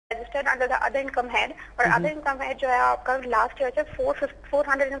invested under the other income head, और other income head जो है आपका last year से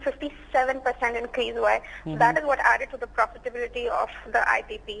 457% increase हुआ है. That is what added to the profitability of the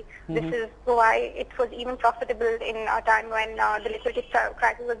IPP. This is why it was even profitable in a time when the liquidity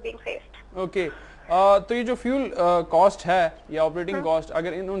crisis was being faced. Okay. तो ये जो fuel cost है या operating cost,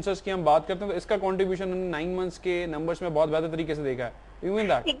 अगर इन उनसे की हम बात करते हैं तो इसका कंट्रीब्यूशन 9 मंथ्स के नंबर्स में बहुत बेहतर तरीके से देखा है. You mean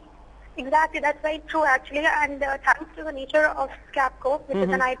that? Exactly, that's very true actually, and thanks to the nature of Capco, which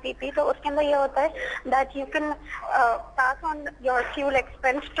is an IPP, तो उसके अंदर ये होता है that you can pass on your fuel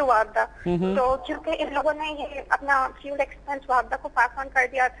expense to वापदा. तो क्योंकि इन लोगों ने ये अपना fuel expense वापदा को pass on कर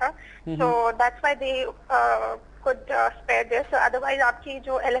दिया था, so that's why they could spare this. So otherwise आपकी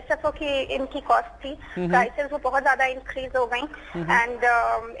जो LSFO की इनकी कॉस्ट थी, प्राइसेस वो बहुत ज्यादा इंक्रीज हो गई, एंड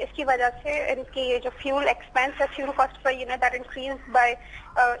इसकी वजह से इनकी जो फ्यूल एक्सपेंस है, fuel cost per unit, that increase by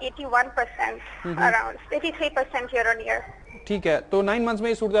 81%, around 83% year on year. ठीक है, तो 9 मंथ्स में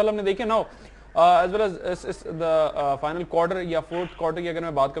ये सूरत हमने देखी now as well as the final quarter या फोर्थ क्वार्टर की अगर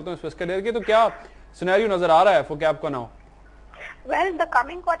मैं बात करता हूँ इस फिस्कल ईयर की, तो क्या सिनेरियो नजर आ रहा है फॉर कैप को now? Well, the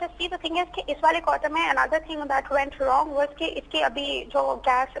coming quarter, see the thing is कि इस वाले quarter में another thing that went wrong was कि इसके अभी जो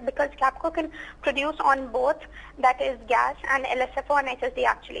gas, because Capco can produce on both, that is gas and LSFO and HSD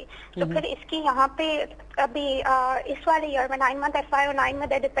actually. तो फिर इसकी यहाँ पे अभी इस वाले year में 9-month FY09 में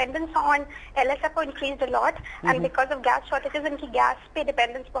their dependence on LSFO increased a lot, and because of gas shortages इनकी gas पे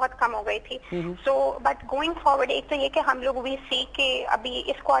dependence बहुत कम हो गई थी. So but going forward, एक तो ये कि हम लोग we see कि अभी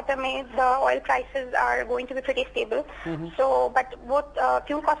इस quarter में the oil prices are going to be pretty stable. So but what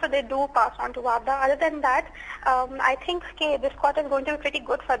fuel costs they do pass on to WAPDA. Other than that, I think कि this quarter is going to be pretty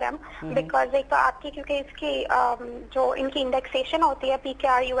good for them, because एक तो आपकी क्योंकि इसकी जो इनकी indexation होती है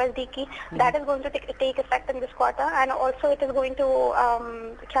PKR USD की, that is going to take effect in this quarter, and also it is going to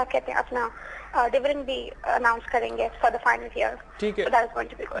क्या कहते हैं अपना डिविडेंड भी अनाउंस करेंगे फॉर द फाइनल ईयर. ठीक है, so that is going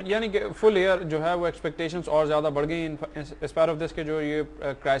to be good. यानी कि फुल ईयर जो है वो एक्सपेक्टेशंस और ज्यादा बढ़ गई इन स्पायर ऑफ दिस के जो ये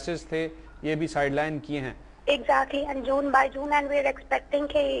क्राइसिस थे ये भी साइडलाइन किए हैं. Exactly, and by June and we are expecting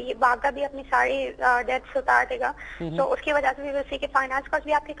कि बागा भी अपनी सारी डेट्स उतार देगा, तो उसकी वजह से भी विल सी कि फाइनेंस कॉस्ट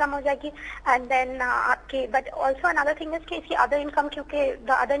भी आपकी कम हो जाएगी, एंड देन आपकी but also another thing is कि इसकी अदर इनकम, क्योंकि the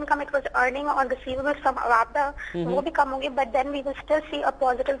other income it was earning on receivables from वापदा, वो भी कम होगी, but then we will still see a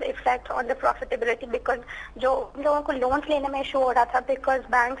positive effect on the profitability, because जो लोगों को लोन्स लेने में इशू हो रहा था, because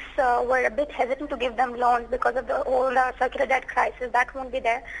banks were a bit hesitant to give them loans because of the whole circular debt crisis, that won't be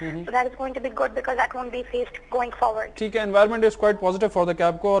there, so that is going to be good because that won't be faced going forward. ठीक है, environment is quite positive for the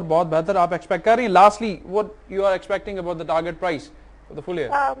Capco और बहुत बेहतर आप expect कर रही हैं. Lastly, what you are expecting about the target price for the full year?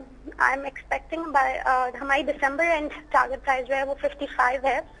 I'm expecting by हमारी December end target price जो है वो 55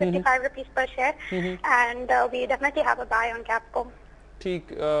 है, 55 rupees per share, and we definitely have a buy on Capco. ठीक,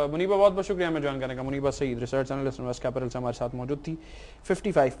 मुनीबा बहुत बहुत शुक्रिया हमें ज्वाइन करने का. Muniba Saeed, research analyst invest capital से हमारे साथ मौजूद थी.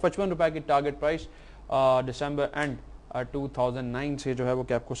 55 रुपए की टारगेट प्राइस दिसंबर एंड 2009 से जो है वो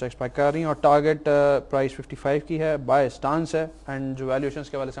कैपको से एक्सपेक्ट कर रही हैं, और टारगेट प्राइस 55 की है, बाय स्टांस है, एंड जो वैल्यूएशंस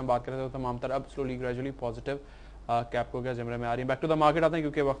के वाले से हम बात कर रहे थे तो तमाम तरह अब स्लोली ग्रेजुअली पॉजिटिव कैपको के ज़िम्मे में आ रही है. बैक टू द मार्केट आते हैं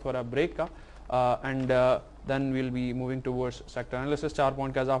क्योंकि वक्त हो रहा है ब्रेक का, and then will be moving towards sector analysis. 4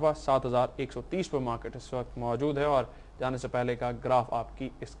 point का इजाफा 7130 पर मार्केट इस वक्त मौजूद है, और जाने से पहले का ग्राफ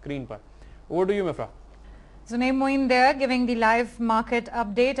आपकी स्क्रीन पर. Over to you मिफ्रा. Zunaib Moin there giving the live market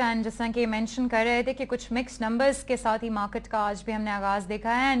update, and जिस तरह के मेंशन कर रहे थे कि कुछ मिक्स नंबर्स के साथ ही मार्केट का आज भी हमने आगाज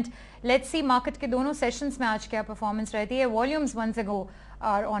देखा है, एंड लेट्स सी मार्केट के दोनों सेशंस में आज क्या परफॉर्मेंस रहती है. Volumes once ago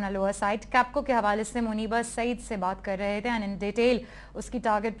are on a lower side. Capco के हवाले से मुनीबा सईद से बात कर रहे थे, एंड इन डिटेल उसकी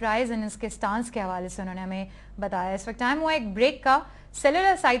टारगेट प्राइस एंड इसके स्टांस के हवाले से उन्होंने हमें बताया. इस वक्त टाइम हुआ एक ब्रेक का.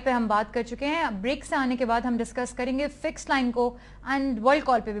 सेलुलर साइड पे हम बात कर चुके हैं. ब्रेक से आने के बाद हम डिस्कस करेंगे फिक्स लाइन को, एंड वर्ल्ड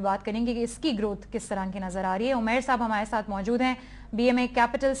कॉल पे भी बात करेंगे कि इसकी ग्रोथ किस तरह की नजर आ रही है. उमैर साहब हमारे साथ मौजूद हैं BMA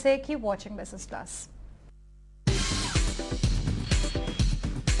कैपिटल से. Keep watching business class.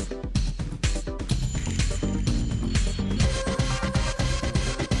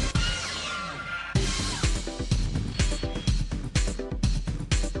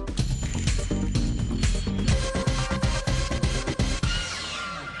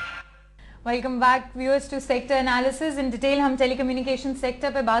 Welcome back viewers to sector analysis. In detail हम टेलीकम्युनिकेशन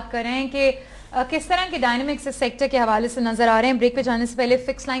सेक्टर पे बात कर रहे हैं कि किस तरह के डायनामिक्स इस सेक्टर के हवाले से नजर आ रहे हैं. ब्रेक पे जाने से पहले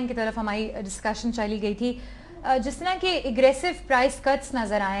फिक्स लाइन की तरफ हमारी डिस्कशन चली गई थी. जिस तरह के एग्रेसिव प्राइस कट्स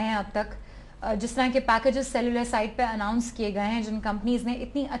नजर आए हैं अब तक, जिस तरह के पैकेजेस सेलुलर साइड पे अनाउंस किए गए हैं, जिन कंपनीज ने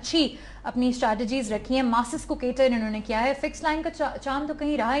इतनी अच्छी अपनी स्ट्रैटेजीज रखी हैं, मासेस को केटर इन्होंने किया है, फिक्स लाइन का चार्म तो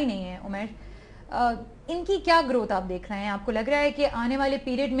कहीं रहा ही नहीं है. उमर, इनकी क्या ग्रोथ आप देख रहे हैं? आपको लग रहा है कि आने वाले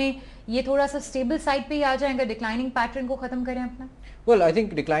पीरियड में ये थोड़ा सा स्टेबल साइड पे ही आ जाएगा, डिक्लाइनिंग पैटर्न को खत्म करें अपना? Well, I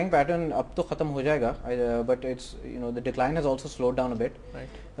think declining pattern अब तो खत्म हो जाएगा, but it's the decline has also slowed down a bit.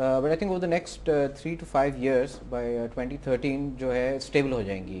 Right. But I think over the next 3 to 5 years, by 2013 जो है stable हो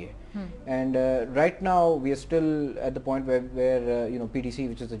जाएंगी ये. And right now we are still at the point where PTC,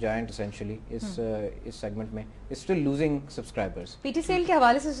 which is the giant essentially, इस segment में is still losing subscribers. PTCL के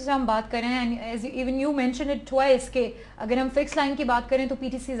हवाले से हम बात कर रहे हैं, and as even you mentioned it twice कि अगर हम फिक्स लाइन की बात करें तो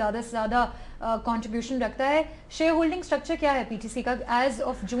PTC ज़्यादा से ज़्यादा कंट्रीब्यूशन रखता है. शेयर होल्डिंग स्ट्रक्चर क्या है PTC का एज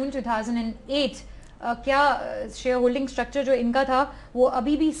ऑफ जून 2008? क्या शेयर होल्डिंग स्ट्रक्चर जो इनका था वो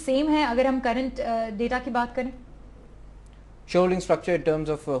अभी भी सेम है अगर हम करंट डेटा की बात करें? Shareholding structure in terms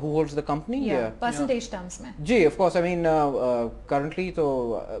of who holds the company? Yeah, percentage terms में. Ji, of course. I mean, currently,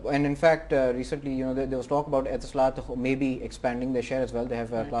 and in fact, recently, there was talk about Etisalat maybe expanding their share as well. They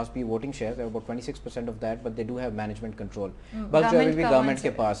have Class B voting shares. They have about 26% of that, but they do have management control. Bulk जो अभी भी government के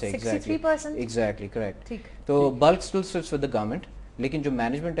पास है. 63%. Exactly, correct. ठीक. तो bulk still sits with the government, लेकिन जो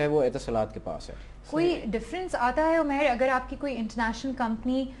management है वो Etisalat के पास है. कोई difference आता है उमैर अगर आपकी कोई international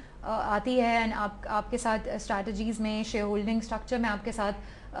company आती है एंड आपके साथ स्ट्रैटेजीज में, शेयर होल्डिंग स्ट्रक्चर में आपके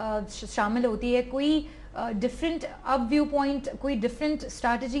साथ शामिल होती है, कोई डिफरेंट अब व्यू पॉइंट, कोई डिफरेंट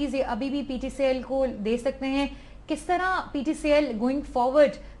स्ट्रैटेजीज ये अभी भी PTCL को दे सकते हैं? किस तरह PTCL गोइंग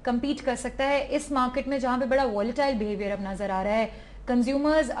फॉरवर्ड compete कर सकता है इस मार्केट में जहाँ पे बड़ा वॉलेटाइल बिहेवियर अब नजर आ रहा है?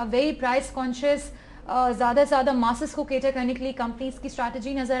 Consumers are very price conscious, ज़्यादा से ज़्यादा मासेस को केटर करने के लिए कंपनीज की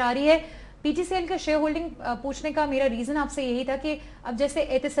स्ट्रैटेजी नजर आ रही है. PTCL का शेयर होल्डिंग पूछने का मेरा रीज़न आपसे यही था कि अब जैसे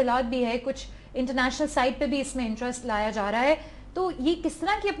एतिसलात भी है, कुछ इंटरनेशनल साइट पे भी इसमें इंटरेस्ट लाया जा रहा है, तो ये किस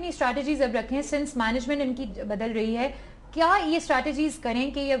तरह की अपनी स्ट्रैटेजीज अब रखें सिंस मैनेजमेंट इनकी बदल रही है? क्या ये स्ट्रैटेजीज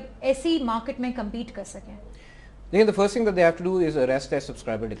करें कि ये ऐसी मार्केट में कम्पीट कर सकें? The first thing that they have to do is arrest their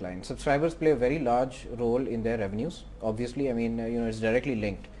subscriber decline. Subscribers play a very large role in their revenues. Obviously, I mean, it's directly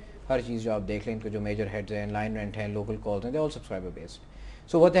linked. हर चीज़ जो आप देख लें, इनके जो major heads हैं, line rent हैं, local calls हैं, they're all subscriber based.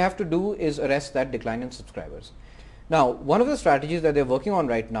 So what they have to do is arrest that decline in subscribers. Now, one of the strategies that they're working on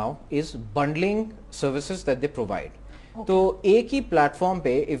right now is bundling services that they provide. Okay. So, एक ही platform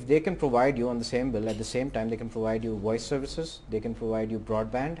पे, if they can provide you on the same bill, at the same time they can provide you voice services, they can provide you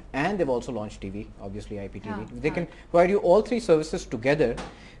broadband, and they've also launched TV, obviously IPTV. Yeah. They can provide you all three services together.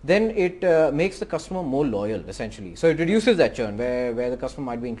 Then it makes the customer more loyal, essentially. So it reduces that churn, where the customer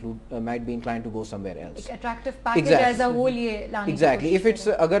might be inclined to go somewhere else. Like attractive package as a whole, ये लाने exactly. If it's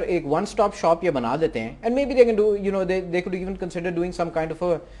अगर एक one-stop shop ये बना देते हैं, and maybe they can do, they could even consider doing some kind of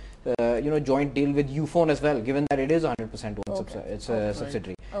a joint deal with Ufone as well, given that it is 100% owned, it's a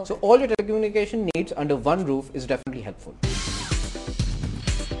subsidiary. Okay. So all your telecommunication needs under one roof is definitely helpful.